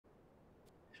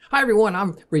Hi everyone,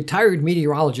 I'm retired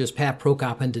meteorologist Pat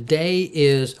Prokop, and today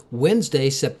is Wednesday,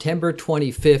 September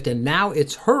 25th, and now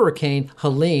it's Hurricane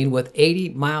Helene with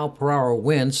 80-mile-per-hour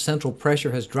winds. Central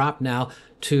pressure has dropped now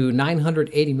to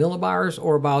 980 millibars,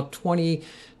 or about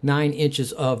 29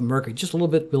 inches of mercury, just a little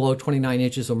bit below 29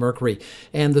 inches of mercury.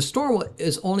 And the storm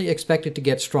is only expected to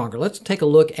get stronger. Let's take a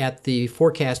look at the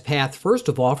forecast path, first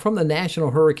of all, from the National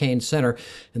Hurricane Center.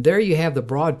 And there you have the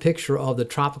broad picture of the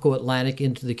tropical Atlantic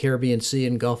into the Caribbean Sea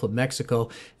and Gulf of Mexico.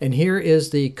 And here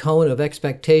is the cone of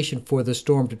expectation for the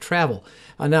storm to travel.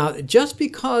 Now, just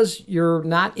because you're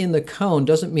not in the cone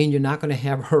doesn't mean you're not going to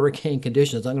have hurricane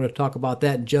conditions. I'm going to talk about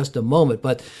that in just a moment,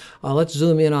 but let's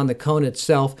zoom in on the cone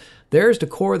itself. There's the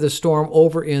core of the storm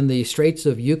over in the Straits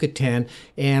of Yucatan,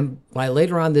 and by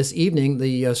later on this evening,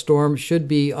 the storm should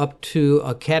be up to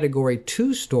a Category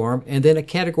 2 storm, and then a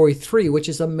Category 3, which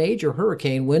is a major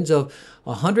hurricane, winds of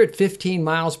 115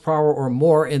 miles per hour or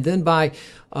more, and then by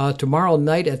tomorrow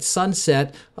night at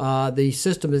sunset, the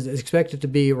system is expected to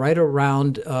be right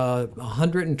around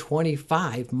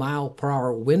 125 mile per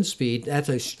hour wind speed. That's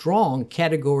a strong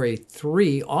Category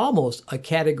 3, almost a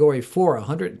Category 4.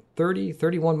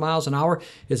 31 miles an hour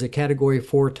is a Category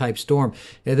 4 type storm.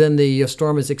 And then the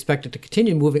storm is expected to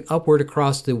continue moving upward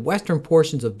across the western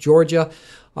portions of Georgia,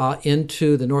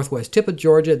 into the northwest tip of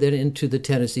Georgia, then into the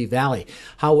Tennessee Valley.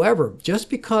 However, just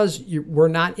because we're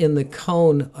not in the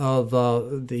cone of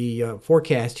the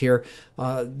forecast here,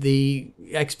 the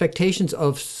expectations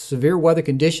of severe weather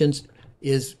conditions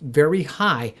is very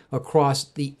high across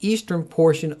the eastern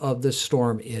portion of the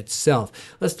storm itself.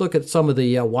 Let's look at some of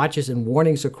the watches and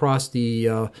warnings across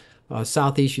the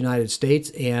southeast United States.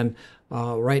 And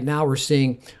right now we're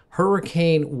seeing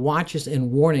hurricane watches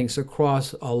and warnings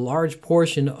across a large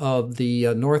portion of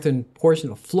the northern portion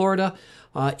of Florida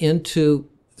into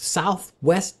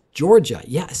southwest Georgia.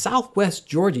 Yeah, southwest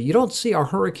Georgia. You don't see a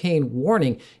hurricane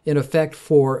warning in effect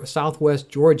for southwest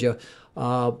Georgia,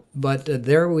 but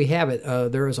there we have it.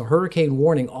 There is a hurricane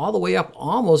warning all the way up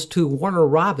almost to Warner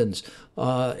Robins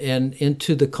and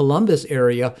into the Columbus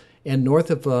area and north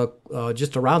of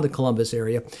just around the Columbus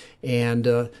area. And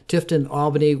Tifton,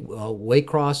 Albany,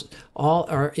 Waycross, all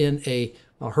are in a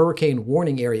hurricane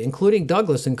warning area, including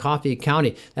Douglas and Coffee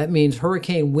County. That means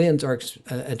hurricane winds are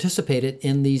anticipated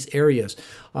in these areas.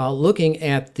 Looking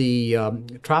at the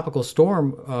tropical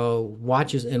storm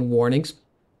watches and warnings,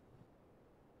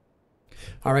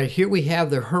 all right, here we have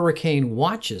the hurricane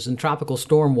watches and tropical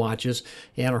storm watches,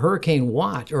 and a hurricane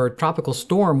watch or a tropical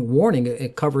storm warning.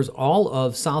 It covers all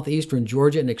of southeastern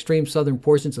Georgia and extreme southern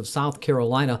portions of South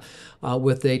Carolina,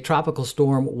 with a tropical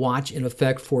storm watch in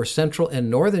effect for central and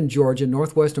northern Georgia,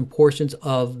 northwestern portions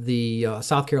of the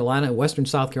South Carolina, western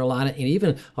South Carolina, and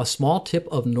even a small tip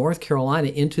of North Carolina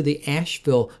into the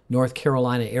Asheville, North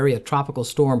Carolina area. Tropical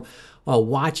storm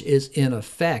watch is in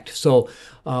effect. So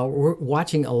we're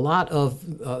watching a lot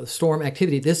of storm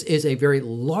activity. This is a very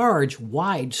large,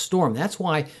 wide storm. That's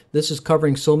why this is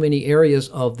covering so many areas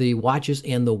of the watches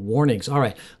and the warnings. All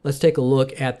right, let's take a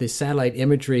look at the satellite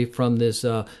imagery from this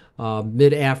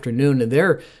mid-afternoon. And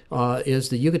there is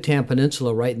the Yucatan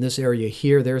Peninsula right in this area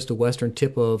here. There's the western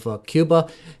tip of Cuba,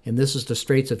 and this is the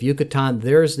Straits of Yucatan.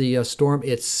 There's the storm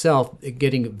itself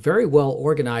getting very well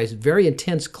organized, very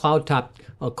intense cloud top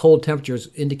cold temperatures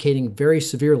indicating very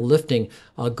severe lifting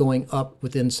going up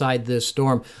with inside this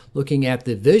storm. Looking at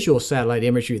the visual satellite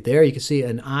imagery there, you can see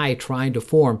an eye trying to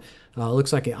form.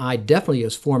 Looks like an eye definitely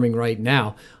is forming right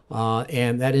now.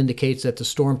 And that indicates that the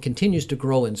storm continues to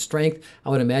grow in strength.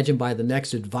 I would imagine by the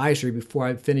next advisory, before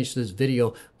I finish this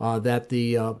video, that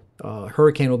the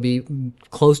hurricane will be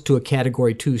close to a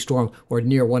Category 2 storm or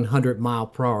near 100 mile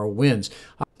per hour winds.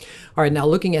 All right, now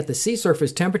looking at the sea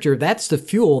surface temperature, that's the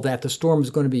fuel that the storm is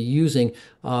going to be using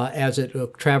as it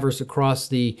traverses across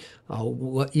the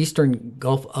eastern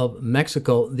Gulf of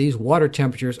Mexico. These water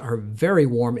temperatures are very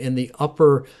warm in the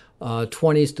upper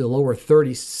 20s to lower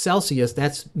 30s Celsius.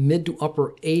 That's mid to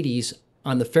upper 80s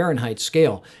on the Fahrenheit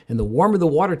scale. And the warmer the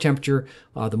water temperature,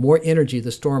 the more energy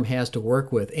the storm has to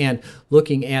work with. And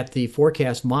looking at the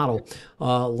forecast model,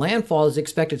 landfall is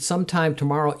expected sometime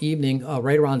tomorrow evening,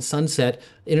 right around sunset,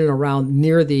 in and around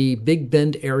near the Big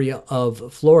Bend area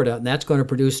of Florida. And that's going to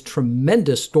produce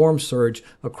tremendous storm surge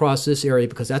across this area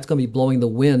because that's going to be blowing the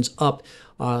winds up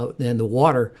and the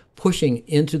water pushing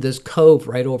into this cove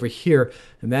right over here.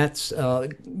 And that's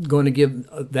going to give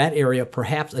that area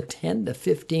perhaps a 10 to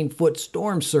 15 foot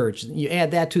storm surge. You add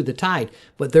that to the tide,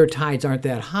 but their tides aren't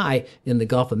that high in the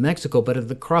Gulf of Mexico. But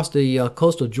across the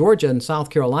coast of Georgia and South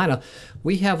Carolina,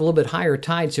 we have a little bit higher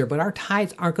tides here, but our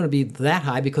tides aren't going to be that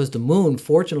high because the moon,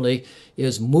 fortunately,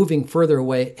 is moving further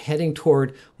away, heading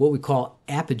toward what we call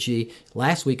apogee.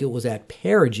 Last week it was at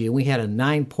perigee, and we had a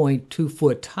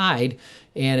 9.2-foot tide.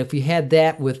 And if we had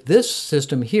that with this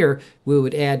system here, we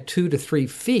would add 2 to 3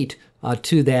 feet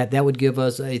to that. That would give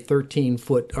us a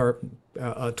 13-foot or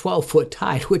a 12-foot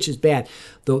tide, which is bad.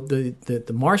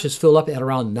 The marshes fill up at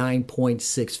around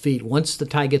 9.6 feet. Once the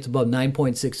tide gets above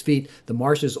 9.6 feet, the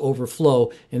marshes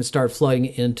overflow and start flooding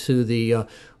into the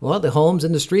homes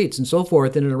and the streets and so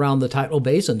forth in and around the tidal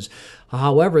basins.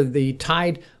 However, the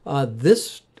tide,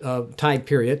 this tide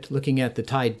period, looking at the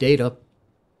tide data,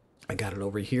 I got it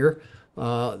over here,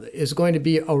 is going to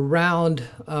be around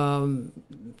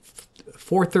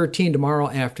 4:13 tomorrow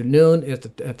afternoon.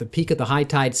 At the peak of the high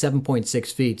tide,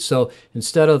 7.6 feet. So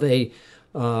instead of a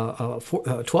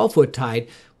 12-foot tide,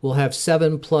 we'll have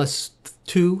 7 plus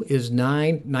 2 is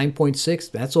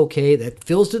 9.6. That's okay. That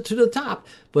fills it to the top.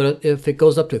 But if it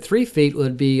goes up to 3 feet, it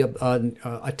would be a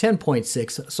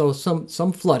 10.6. So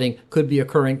some flooding could be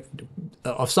occurring,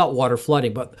 of saltwater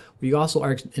flooding. But we also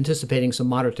are anticipating some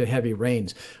moderate to heavy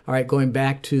rains. All right, going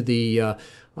back to the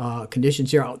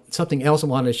conditions here. Something else I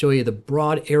wanted to show you, the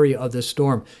broad area of this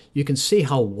storm. You can see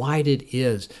how wide it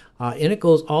is. And it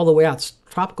goes all the way out.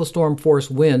 Tropical storm force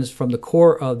winds from the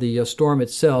core of the storm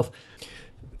itself.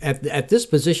 At this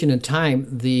position in time,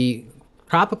 the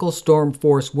tropical storm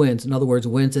force winds, in other words,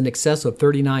 winds in excess of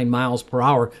 39 miles per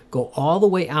hour, go all the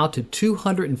way out to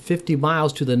 250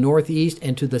 miles to the northeast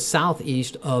and to the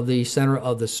southeast of the center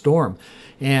of the storm.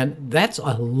 And that's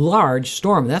a large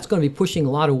storm. That's going to be pushing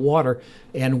a lot of water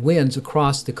and winds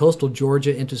across the coastal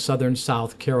Georgia into southern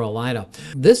South Carolina.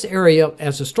 This area,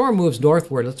 as the storm moves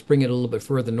northward, let's bring it a little bit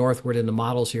further northward in the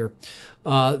models here.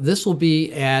 This will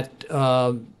be at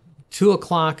 2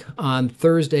 o'clock on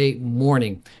Thursday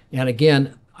morning. And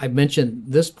again, I mentioned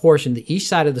this portion, the east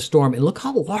side of the storm, and look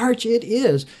how large it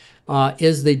is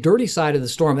the dirty side of the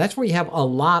storm. That's where you have a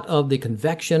lot of the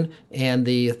convection and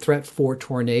the threat for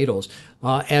tornadoes.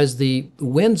 As the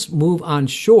winds move on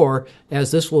shore,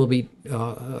 as this will be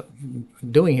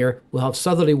doing here, we'll have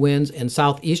southerly winds and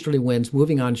southeasterly winds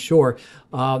moving on shore.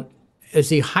 As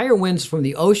the higher winds from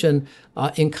the ocean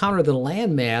encounter the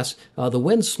landmass, the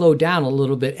winds slow down a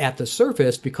little bit at the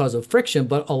surface because of friction,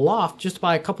 but aloft, just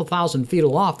by a couple thousand feet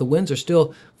aloft, the winds are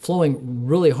still flowing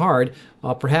really hard,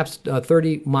 perhaps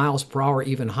 30 miles per hour,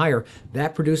 even higher.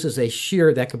 That produces a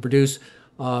shear that could produce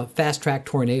fast-track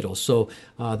tornadoes. So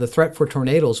the threat for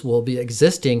tornadoes will be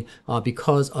existing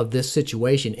because of this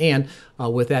situation. And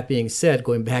with that being said,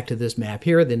 going back to this map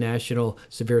here, the National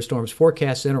Severe Storms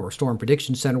Forecast Center, or Storm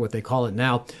Prediction Center, what they call it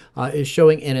now, is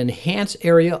showing an enhanced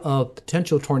area of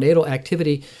potential tornado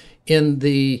activity in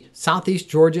the southeast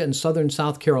Georgia and southern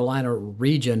South Carolina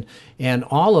region, and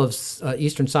all of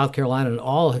eastern South Carolina and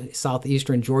all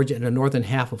southeastern Georgia and the northern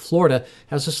half of Florida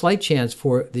has a slight chance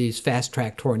for these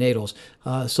fast-track tornadoes.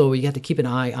 So you have to keep an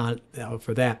eye on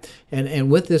for that.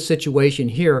 And with this situation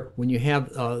here, when you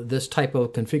have this type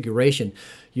of configuration,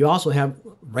 you also have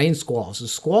rain squalls. The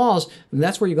squalls, and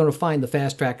that's where you're going to find the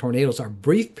fast-track tornadoes, are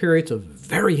brief periods of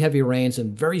very heavy rains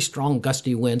and very strong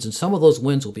gusty winds, and some of those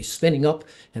winds will be spinning up,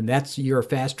 and that's your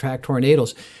fast-track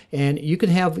tornadoes. And you can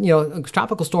have,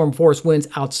 tropical storm force winds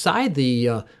outside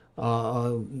the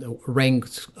rain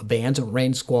bands and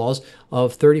rain squalls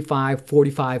of 35,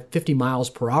 45, 50 miles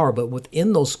per hour. But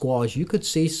within those squalls, you could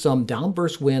see some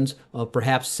downburst winds of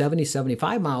perhaps 70,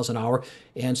 75 miles an hour,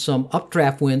 and some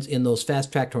updraft winds in those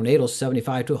fast-track tornadoes,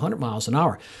 75 to 100 miles an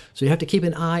hour. So you have to keep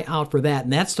an eye out for that.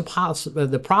 And that's the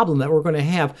problem that we're going to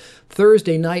have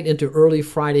Thursday night into early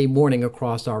Friday morning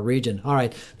across our region. All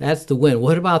right, that's the wind.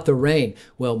 What about the rain?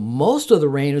 Well, most of the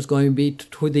rain is going to be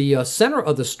to the center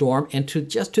of the storm and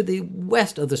just to the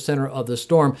west of the center of the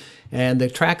storm. And the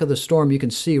track of the storm you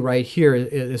can see right here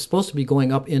is supposed to be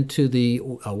going up into the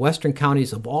western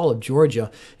counties of all of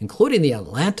Georgia, including the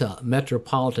Atlanta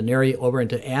metropolitan area over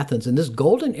into Athens. And this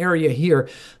golden area here,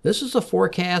 this is a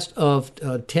forecast of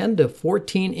 10 to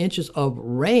 14 inches of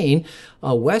rain.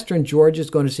 Western Georgia is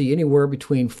going to see anywhere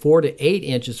between 4 to 8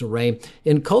 inches of rain.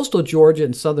 In coastal Georgia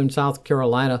and southern South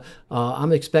Carolina,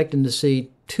 I'm expecting to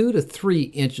see 2 to 3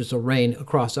 inches of rain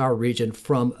across our region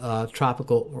from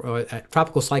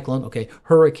tropical cyclone,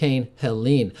 Hurricane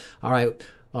Helene. All right.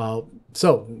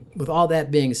 So with all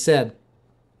that being said,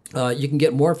 you can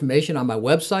get more information on my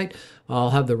website.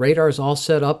 I'll have the radars all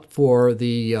set up for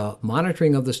the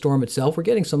monitoring of the storm itself. We're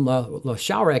getting some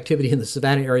shower activity in the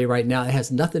Savannah area right now. It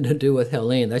has nothing to do with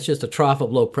Helene. That's just a trough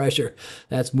of low pressure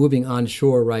that's moving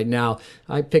onshore right now.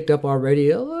 I picked up already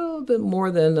a little bit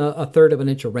more than a third of an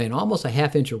inch of rain, almost a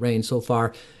half inch of rain so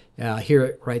far.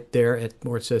 Here, right there, at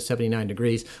where it says 79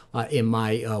 degrees in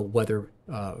my weather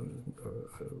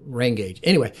rain gauge.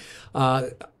 Anyway,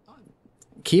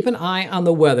 keep an eye on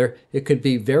the weather. It could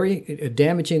be very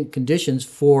damaging conditions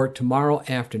for tomorrow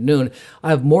afternoon. I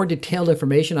have more detailed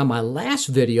information on my last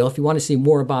video. If you want to see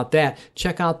more about that,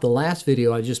 check out the last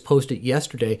video I just posted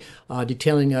yesterday,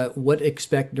 detailing what to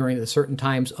expect during the certain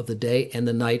times of the day and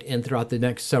the night and throughout the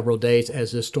next several days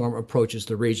as this storm approaches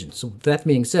the region. So with that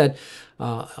being said,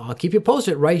 I'll keep you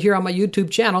posted right here on my YouTube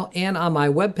channel and on my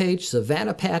webpage,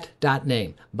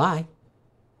 savannahpat.name. Bye.